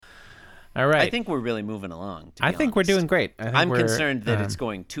All right. I think we're really moving along. I think we're doing great. I'm concerned that it's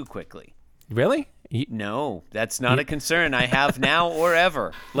going too quickly. Really? No, that's not a concern I have now or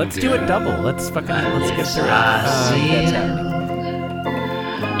ever. Let's do it double. Let's get through it. That's happening.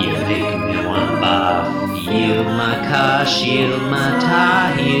 You make me want bar. Yield my car, shield my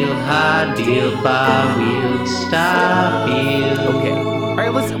tie, heel, high deal, bar wheel, stop you. Okay. All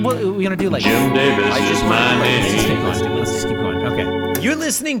right. We're gonna do like Jim Davis is my name. Let's just keep going. Okay. You're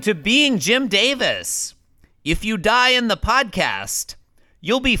listening to Being Jim Davis. If you die in the podcast,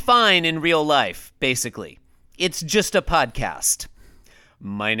 you'll be fine in real life, basically. It's just a podcast.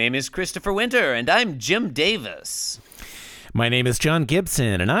 My name is Christopher Winter, and I'm Jim Davis. My name is John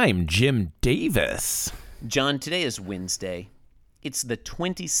Gibson, and I'm Jim Davis. John, today is Wednesday. It's the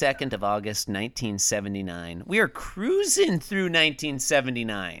 22nd of August, 1979. We are cruising through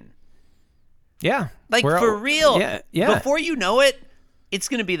 1979. Yeah. Like, for real. Yeah. Before you know it, it's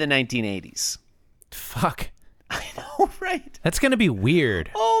going to be the 1980s. Fuck. I know, right? That's gonna be weird.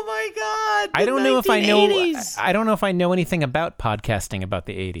 Oh my God! I don't know if I know. 1980s. I don't know if I know anything about podcasting about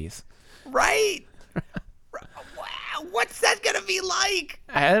the 80s. Right? Wow, what's that gonna be like?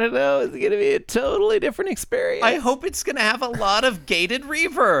 I don't know. It's gonna be a totally different experience. I hope it's gonna have a lot of gated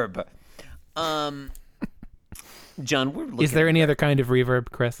reverb. John, we're looking. Is there any other kind of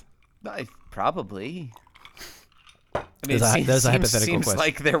reverb, Chris? Probably. I mean, That's a hypothetical seems question.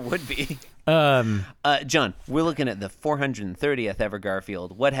 like there would be. John, we're looking at the 430th ever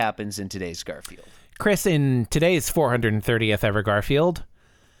Garfield. What happens in today's Garfield? Chris, in today's 430th ever Garfield,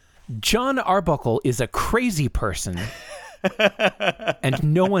 John Arbuckle is a crazy person, and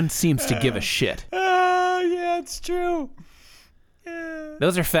no one seems to give a shit. Oh, yeah, it's true.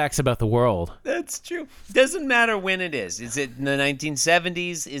 Those are facts about the world. That's true. Doesn't matter when it is. Is it in the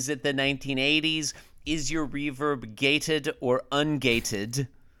 1970s? Is it the 1980s? Is your reverb gated or ungated?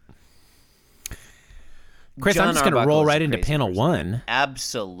 Chris, John I'm just going to Arbuckle roll is a right into crazy panel person. one.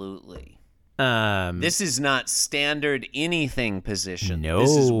 Absolutely. Um, This is not standard anything position. No.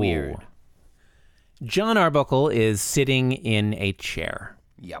 This is weird. John Arbuckle is sitting in a chair.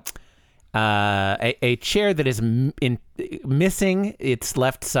 Yep. A chair that is missing its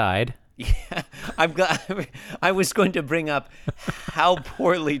left side. Yeah, I'm glad. I was going to bring up how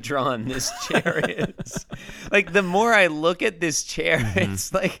poorly drawn this chair is. Like, the more I look at this chair,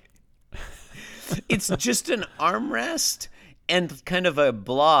 it's like it's just an armrest and kind of a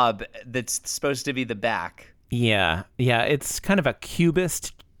blob that's supposed to be the back. Yeah, it's kind of a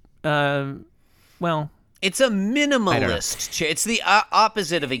cubist. It's a minimalist chair. It's the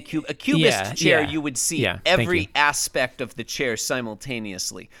opposite of a cubist chair. You would see every aspect of the chair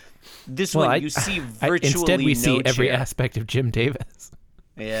simultaneously. This one, you see virtually instead we see no every chair. aspect of Jim Davis.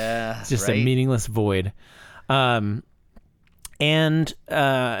 Yeah, It's just right? a meaningless void. And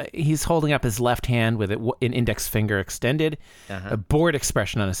he's holding up his left hand with an index finger extended, a bored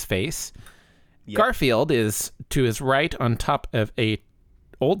expression on his face. Yep. Garfield is to his right on top of a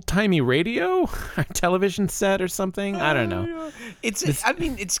old-timey radio, a television set or something. I don't know.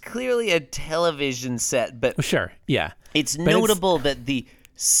 It's clearly a television set, but Sure, yeah. it's But notable that the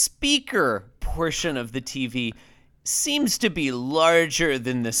speaker portion of the TV seems to be larger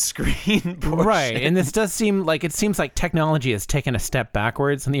than the screen portion. Right, and this does seem like technology has taken a step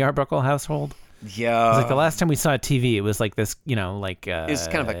backwards in the Arbuckle household. Yeah. It's like the last time we saw a TV, it was like this, it was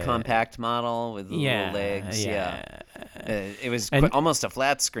kind of a compact model with little legs. Yeah. It was And- almost a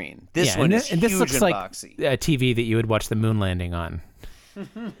flat screen. This Yeah, one and is and this huge looks and like boxy. a TV that you would watch the moon landing on.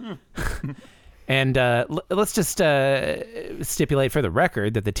 And let's just stipulate for the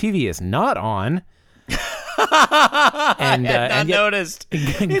record that the TV is not on. And and yet noticed.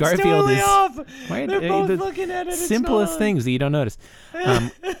 It's Garfield totally is off. right, They're both the looking at it. It's simplest not. things that you don't notice.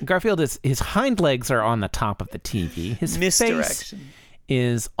 Garfield his hind legs are on the top of the TV. His face Misdirection.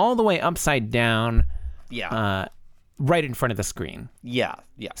 is all the way upside down, Yeah. right in front of the screen. Yeah.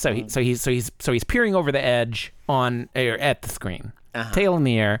 So he's peering over the edge at the screen, tail in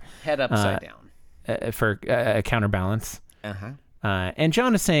the air, Head upside down. for a counterbalance. Uh-huh. And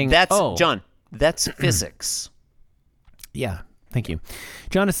John is saying, That's "Oh, John. That's physics. yeah, thank you."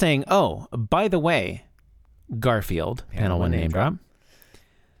 John is saying, "Oh, by the way, Garfield, panel one name drop."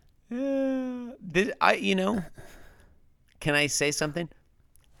 Can I say something?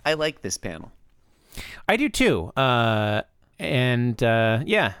 I like this panel. I do too. Yeah,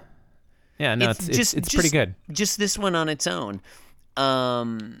 no, it's pretty good. Just this one on its own.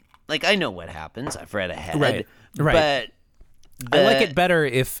 Like, I know what happens. I've read ahead. Right. But I like it better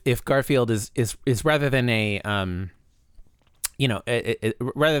if Garfield is rather than a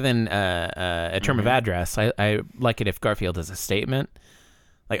rather than a term of address. I like it if Garfield is a statement,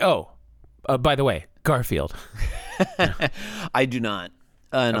 like, "Oh, by the way, Garfield. I do not,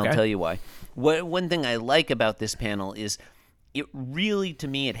 and Okay. I'll tell you why. One thing I like about this panel is it really, to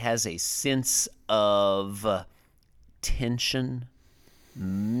me, it has a sense of tension,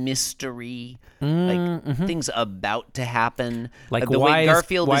 mystery, like things about to happen. Like, the why way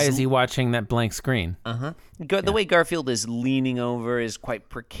Garfield is he watching that blank screen? The way Garfield is leaning over is quite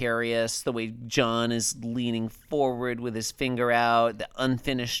precarious. The way John is leaning forward with his finger out, the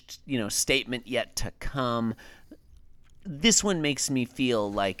unfinished, statement yet to come. This one makes me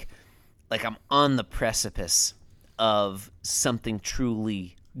feel like I'm on the precipice of something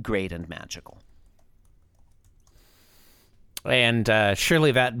truly great and magical. And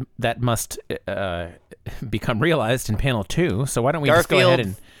surely that must become realized in panel 2. So why don't we just go ahead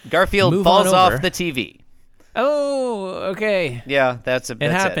and Garfield move falls on over. off the TV. Oh, okay. Yeah, that's It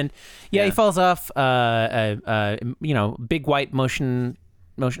happened. Yeah, he Yeah. falls off. Big white motion.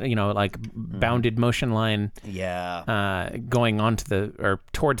 Like bounded motion line. Yeah. Going onto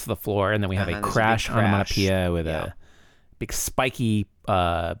towards the floor, and then we have a there's a big crash crash. onomatopoeia with Yeah. a big spiky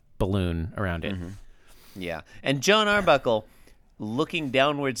balloon around it. Yeah. And John Arbuckle looking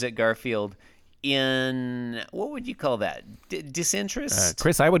downwards at Garfield in, what would you call that? Disinterest?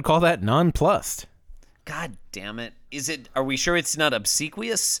 Chris, I would call that nonplussed. God damn it. Are we sure it's not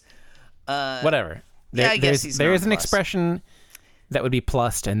obsequious? Whatever. I guess he's there is an nonplussed. expression that would be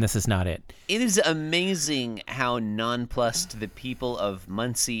plussed, and this is not it. It is amazing how nonplussed the people of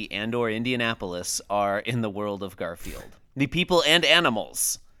Muncie and or Indianapolis are in the world of Garfield. The people and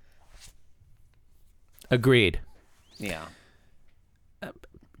animals. Agreed. Yeah.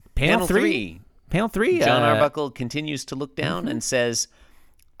 Panel 3. Panel 3. John Arbuckle continues to look down and says,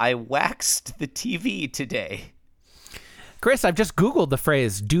 I waxed the TV today. Chris, I've just Googled the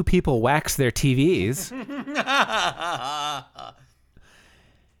phrase, do people wax their TVs?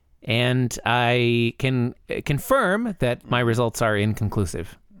 And I can confirm that my results are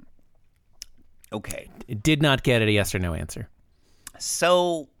inconclusive. Okay. It did not get a yes or no answer.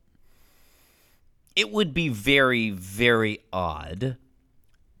 So it would be very, very odd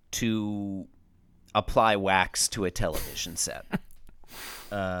to apply wax to a television set.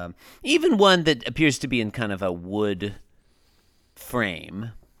 Even one that appears to be in kind of a wood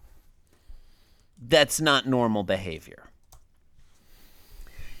frame. That's not normal behavior.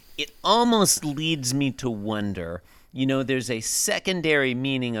 It almost leads me to wonder, there's a secondary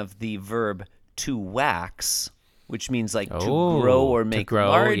meaning of the verb to wax, which means like to grow or make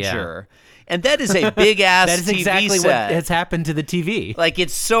larger. Yeah. And that is a big ass That is TV exactly set. what has happened to the TV. Like,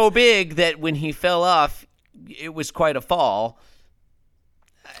 it's so big that when he fell off, it was quite a fall.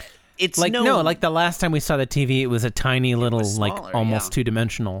 It's like the last time we saw the TV, it was a tiny little, was like smaller, almost yeah.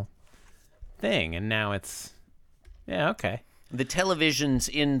 2-dimensional thing, and now it's okay. The televisions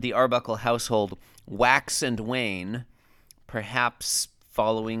in the Arbuckle household wax and wane, perhaps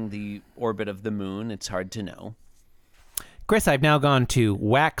following the orbit of the moon. It's hard to know. Chris, I've now gone to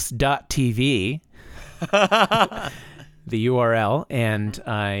wax.tv, the URL, and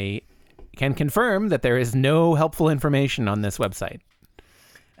I can confirm that there is no helpful information on this website.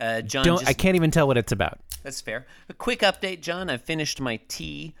 John, I can't even tell what it's about. That's fair. A quick update, John. I finished my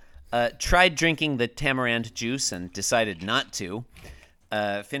tea. Tried drinking the tamarind juice and decided not to.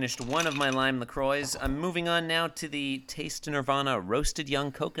 Finished one of my lime LaCroix. I'm moving on now to the Taste Nirvana roasted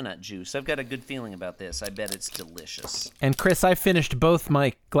young coconut juice. I've got a good feeling about this. I bet it's delicious. And Chris, I finished both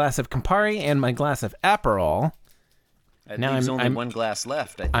my glass of Campari and my glass of Aperol. Now There's only I'm- one glass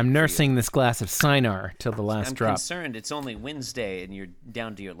left, I think, I'm for you. nursing this glass of Cynar till the last I'm drop. concerned it's only Wednesday and you're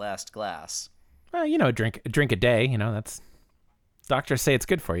down to your last glass. Well, drink a day. That's doctors say it's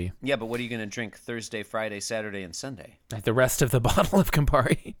good for you. Yeah, but what are you going to drink Thursday, Friday, Saturday, and Sunday? Like the rest of the bottle of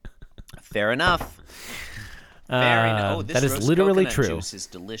Campari. Fair enough. Fair enough. Oh, this that is roast literally coconut true. juice is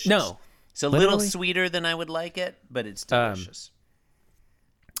delicious. No, it's a little literally? sweeter than I would like it, but it's delicious.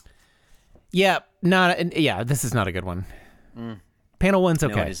 Yeah, this is not a good one. Panel 1's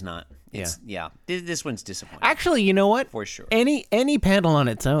okay. No, it is not. Yeah. This one's disappointing. Actually, you know what? For sure. Any panel on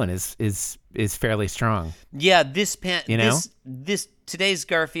its own is fairly strong. Yeah, this today's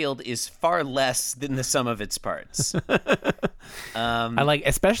Garfield is far less than the sum of its parts. I like,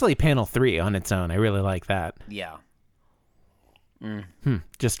 especially panel 3 on its own. I really like that. Yeah.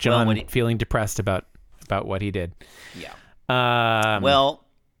 Just John Well, feeling depressed about what he did. Yeah. Well,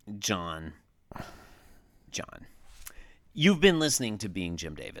 John, you've been listening to Being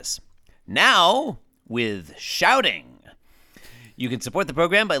Jim Davis. Now, with shouting. You can support the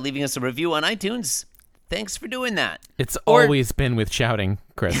program by leaving us a review on iTunes. Thanks for doing that. It's always been with shouting,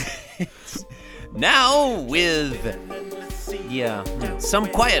 Chris. Now, with Yeah, some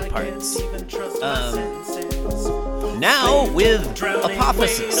quiet parts. Now with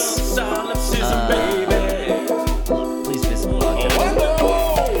Apophysis. Please visit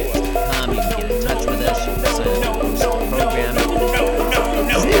blog.com. You can get in touch with us. You can sign up for the program. I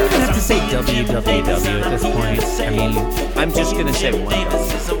have to say www at this point. I mean, I'm just going to say one. okay.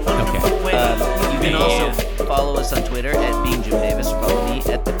 You can also follow us on Twitter at Being Jim Davis, or follow me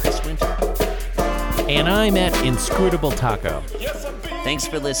at the Chris Winter. And I'm at Inscrutable Taco. Thanks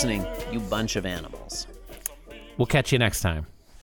for listening, you bunch of animals. We'll catch you next time.